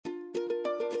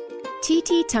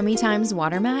TT TUMMYTIMEZ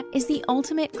Water Mat is the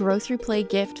ultimate grow-through-play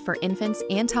gift for infants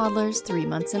and toddlers 3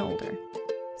 months and older.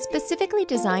 Specifically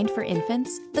designed for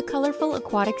infants, the colorful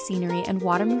aquatic scenery and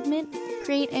water movement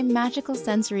create a magical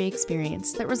sensory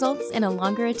experience that results in a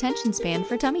longer attention span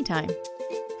for tummy time.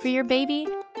 For your baby,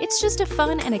 it's just a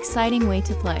fun and exciting way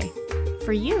to play.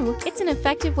 For you, it's an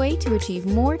effective way to achieve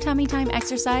more tummy time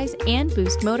exercise and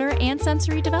boost motor and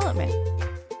sensory development.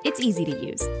 It's easy to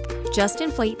use. Just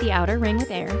inflate the outer ring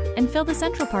with air and fill the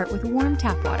central part with warm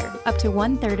tap water, up to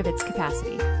 1/3 of its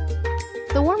capacity.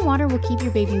 The warm water will keep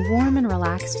your baby warm and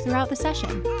relaxed throughout the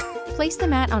session. Place the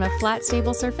mat on a flat,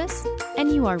 stable surface,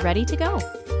 and you are ready to go.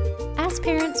 As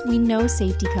parents, we know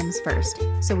safety comes first,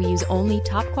 so we use only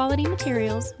top-quality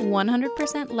materials,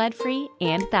 100% lead-free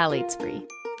and phthalates-free.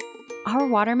 Our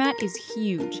water mat is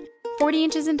huge, 40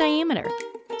 inches in diameter,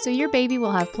 so your baby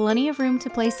will have plenty of room to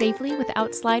play safely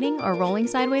without sliding or rolling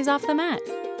sideways off the mat.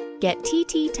 Get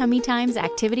TT TUMMYTIMEZ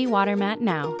Activity Water Mat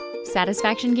now.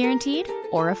 Satisfaction guaranteed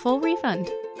or a full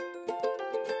refund.